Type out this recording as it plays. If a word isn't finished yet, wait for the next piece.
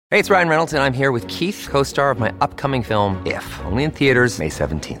Hey, it's Ryan Reynolds, and I'm here with Keith, co-star of my upcoming film, If, only in theaters May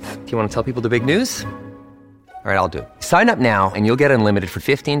 17th. Do you want to tell people the big news? All right, I'll do it. Sign up now and you'll get unlimited for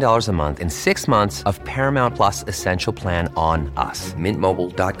 $15 a month and 6 months of Paramount Plus Essential Plan on us.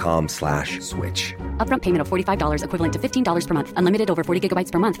 MintMobile.com/switch. Upfront payment of $45 equivalent to $15 per month. Unlimited over 40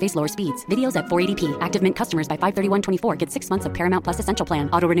 gigabytes per month. Face lower speeds. Videos at 480p. Active Mint customers by 531.24 get 6 months of Paramount Plus Essential Plan.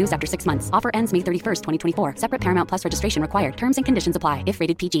 Auto renews after 6 months. Offer ends May 31st, 2024. Separate Paramount Plus registration required. Terms and conditions apply if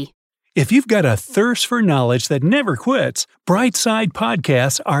rated PG. If you've got a thirst for knowledge that never quits, Brightside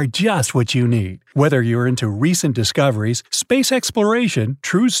Podcasts are just what you need. Whether you're into recent discoveries, space exploration,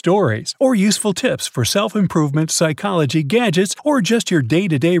 true stories, or useful tips for self-improvement, psychology, gadgets, or just your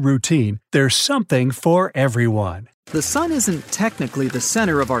day-to-day routine, there's something for everyone. The Sun isn't technically the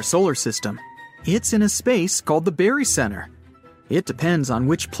center of our solar system. It's in a space called the barycenter. It depends on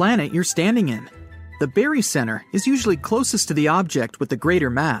which planet you're standing in. The barycenter is usually closest to the object with the greater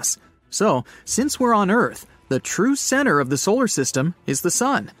mass. So, since we're on Earth, the true center of the solar system is the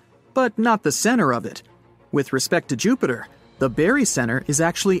Sun, but not the center of it. With respect to Jupiter, the barycenter is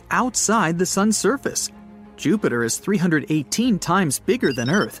actually outside the Sun's surface. Jupiter is 318 times bigger than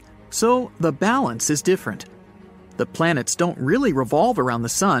Earth, so the balance is different. The planets don't really revolve around the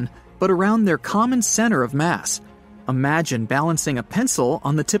Sun, but around their common center of mass. Imagine balancing a pencil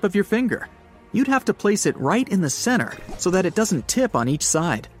on the tip of your finger. You'd have to place it right in the center so that it doesn't tip on each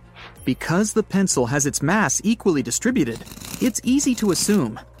side. Because the pencil has its mass equally distributed, it's easy to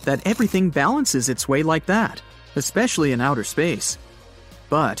assume that everything balances its way like that, especially in outer space.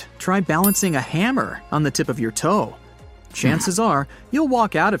 But try balancing a hammer on the tip of your toe. Chances are you'll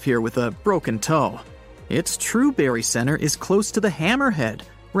walk out of here with a broken toe. Its true barycenter is close to the hammerhead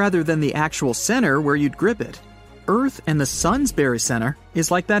rather than the actual center where you'd grip it. Earth and the Sun's barycenter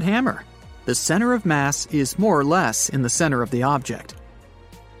is like that hammer. The center of mass is more or less in the center of the object.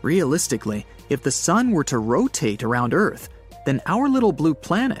 Realistically, if the Sun were to rotate around Earth, then our little blue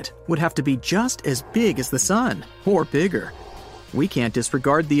planet would have to be just as big as the Sun, or bigger. We can't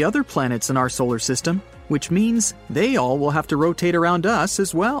disregard the other planets in our solar system, which means they all will have to rotate around us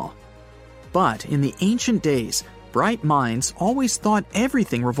as well. But in the ancient days, bright minds always thought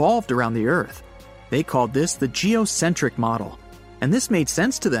everything revolved around the Earth. They called this the geocentric model, and this made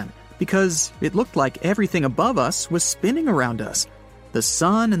sense to them because it looked like everything above us was spinning around us. The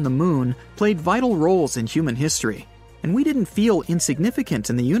Sun and the Moon played vital roles in human history, and we didn't feel insignificant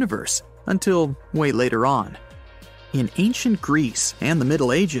in the universe until way later on. In ancient Greece and the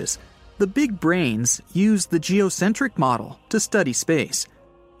Middle Ages, the big brains used the geocentric model to study space.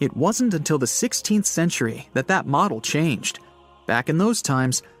 It wasn't until the 16th century that model changed. Back in those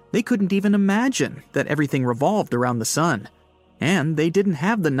times, they couldn't even imagine that everything revolved around the Sun, and they didn't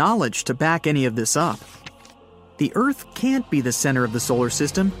have the knowledge to back any of this up. The Earth can't be the center of the solar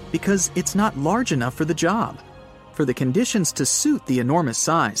system because it's not large enough for the job. For the conditions to suit the enormous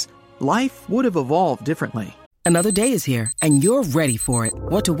size, life would have evolved differently. Another day is here, and you're ready for it.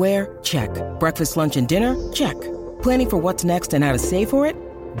 What to wear? Check. Breakfast, lunch, and dinner? Check. Planning for what's next and how to save for it?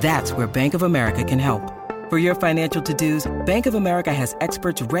 That's where Bank of America can help. For your financial to-dos, Bank of America has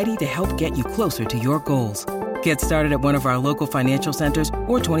experts ready to help get you closer to your goals. Get started at one of our local financial centers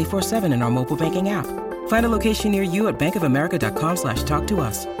or 24/7 in our mobile banking app. Find a location near you at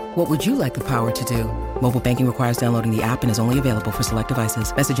bankofamerica.com/talktous. What would you like the power to do? Mobile banking requires downloading the app and is only available for select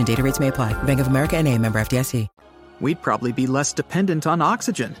devices. Message and data rates may apply. Bank of America NA, member FDIC. We'd probably be less dependent on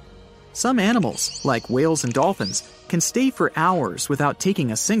oxygen. Some animals, like whales and dolphins, can stay for hours without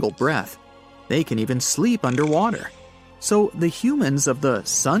taking a single breath. They can even sleep underwater. So the humans of the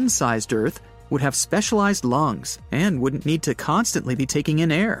sun-sized Earth would have specialized lungs and wouldn't need to constantly be taking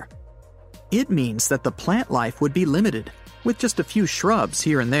in air. It means that the plant life would be limited, with just a few shrubs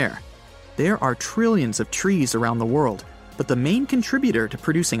here and there. There are trillions of trees around the world, but the main contributor to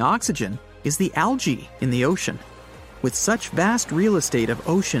producing oxygen is the algae in the ocean. With such vast real estate of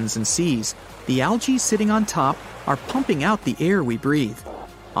oceans and seas, the algae sitting on top are pumping out the air we breathe.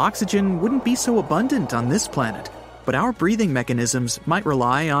 Oxygen wouldn't be so abundant on this planet, but our breathing mechanisms might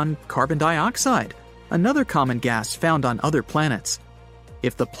rely on carbon dioxide, another common gas found on other planets.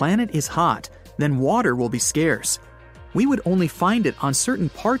 If the planet is hot, then water will be scarce. We would only find it on certain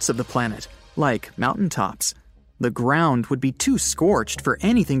parts of the planet, like mountaintops. The ground would be too scorched for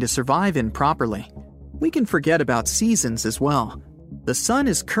anything to survive in properly. We can forget about seasons as well. The sun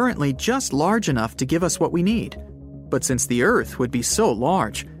is currently just large enough to give us what we need. But since the Earth would be so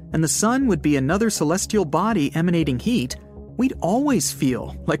large, and the sun would be another celestial body emanating heat, we'd always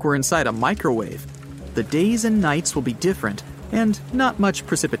feel like we're inside a microwave. The days and nights will be different, and not much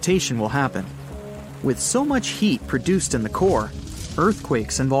precipitation will happen. With so much heat produced in the core,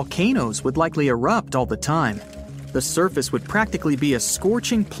 Earthquakes and volcanoes would likely erupt all the time. The surface would practically be a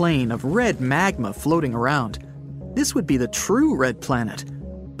scorching plain of red magma floating around. This would be the true red planet.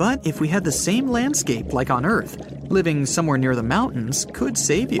 But if we had the same landscape like on Earth, living somewhere near the mountains could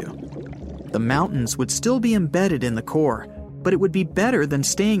save you. The mountains would still be embedded in the core, but it would be better than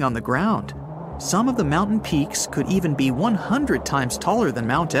staying on the ground. Some of the mountain peaks could even be 100 times taller than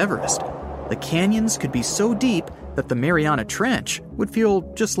Mount Everest. The canyons could be so deep that the Mariana Trench would feel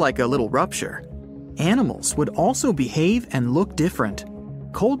just like a little rupture. Animals would also behave and look different.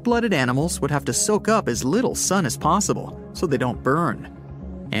 Cold-blooded animals would have to soak up as little sun as possible so they don't burn.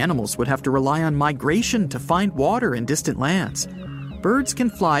 Animals would have to rely on migration to find water in distant lands. Birds can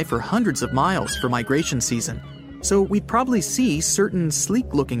fly for hundreds of miles for migration season, so we'd probably see certain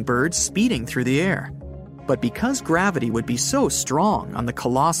sleek-looking birds speeding through the air. But because gravity would be so strong on the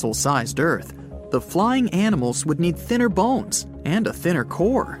colossal-sized Earth, the flying animals would need thinner bones and a thinner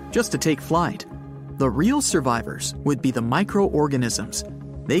core just to take flight. The real survivors would be the microorganisms.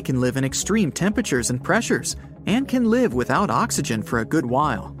 They can live in extreme temperatures and pressures and can live without oxygen for a good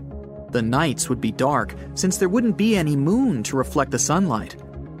while. The nights would be dark since there wouldn't be any moon to reflect the sunlight.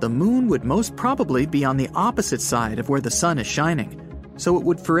 The moon would most probably be on the opposite side of where the sun is shining, so it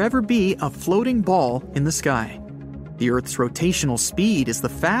would forever be a floating ball in the sky. The Earth's rotational speed is the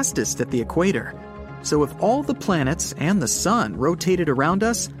fastest at the equator, so if all the planets and the sun rotated around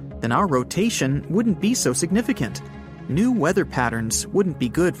us, then our rotation wouldn't be so significant. New weather patterns wouldn't be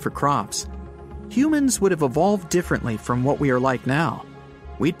good for crops. Humans would have evolved differently from what we are like now.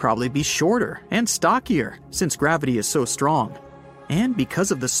 We'd probably be shorter and stockier since gravity is so strong. And because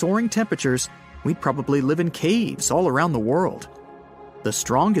of the soaring temperatures, we'd probably live in caves all around the world. The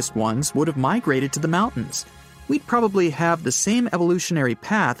strongest ones would have migrated to the mountains. We'd probably have the same evolutionary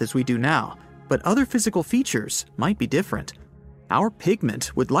path as we do now, but other physical features might be different. Our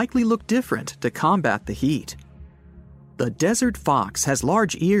pigment would likely look different to combat the heat. The desert fox has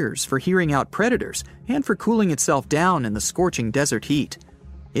large ears for hearing out predators and for cooling itself down in the scorching desert heat.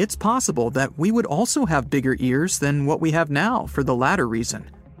 It's possible that we would also have bigger ears than what we have now for the latter reason.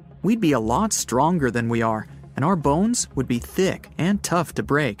 We'd be a lot stronger than we are, and our bones would be thick and tough to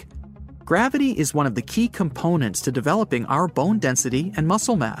break. Gravity is one of the key components to developing our bone density and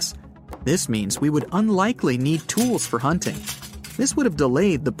muscle mass. This means we would unlikely need tools for hunting. This would have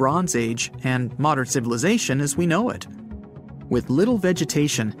delayed the Bronze Age and modern civilization as we know it. With little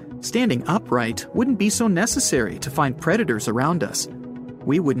vegetation, standing upright wouldn't be so necessary to find predators around us.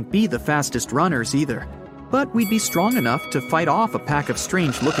 We wouldn't be the fastest runners either, but we'd be strong enough to fight off a pack of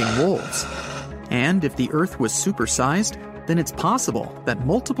strange-looking wolves. And if the Earth was supersized, then it's possible that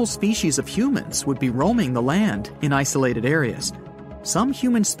multiple species of humans would be roaming the land in isolated areas. Some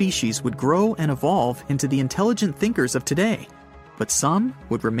human species would grow and evolve into the intelligent thinkers of today, but some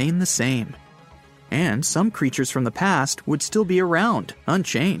would remain the same. And some creatures from the past would still be around,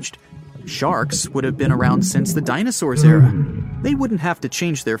 unchanged. Sharks would have been around since the dinosaurs era. They wouldn't have to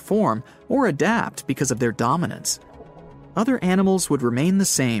change their form or adapt because of their dominance. Other animals would remain the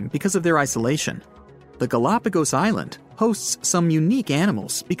same because of their isolation. The Galapagos Island hosts some unique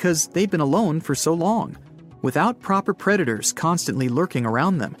animals because they've been alone for so long. Without proper predators constantly lurking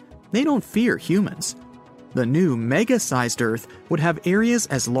around them, they don't fear humans. The new mega-sized Earth would have areas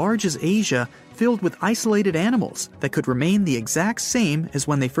as large as Asia filled with isolated animals that could remain the exact same as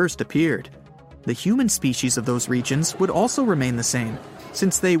when they first appeared. The human species of those regions would also remain the same,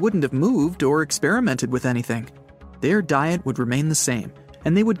 since they wouldn't have moved or experimented with anything. Their diet would remain the same,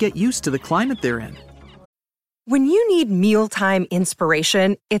 and they would get used to the climate they're in. When you need mealtime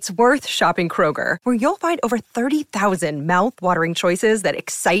inspiration, it's worth shopping Kroger, where you'll find over 30,000 mouth-watering choices that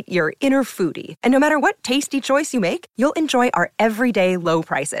excite your inner foodie. And no matter what tasty choice you make, you'll enjoy our everyday low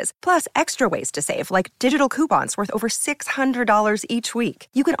prices, plus extra ways to save, like digital coupons worth over $600 each week.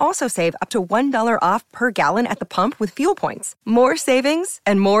 You can also save up to $1 off per gallon at the pump with fuel points. More savings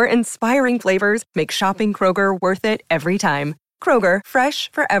and more inspiring flavors make shopping Kroger worth it every time. Kroger,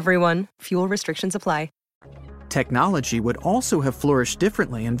 fresh for everyone. Fuel restrictions apply. Technology would also have flourished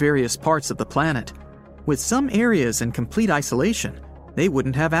differently in various parts of the planet. With some areas in complete isolation, they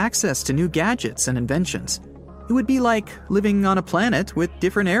wouldn't have access to new gadgets and inventions. It would be like living on a planet with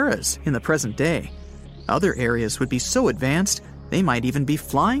different eras in the present day. Other areas would be so advanced, they might even be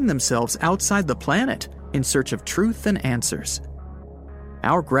flying themselves outside the planet in search of truth and answers.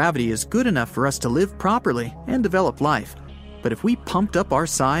 Our gravity is good enough for us to live properly and develop life, but if we pumped up our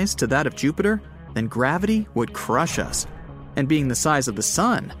size to that of Jupiter, then gravity would crush us. And being the size of the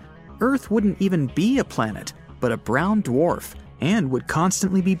sun, Earth wouldn't even be a planet, but a brown dwarf, and would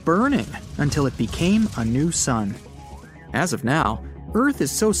constantly be burning until it became a new sun. As of now, Earth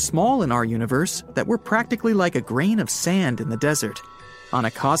is so small in our universe that we're practically like a grain of sand in the desert. On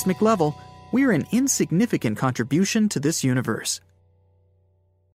a cosmic level, we're an insignificant contribution to this universe.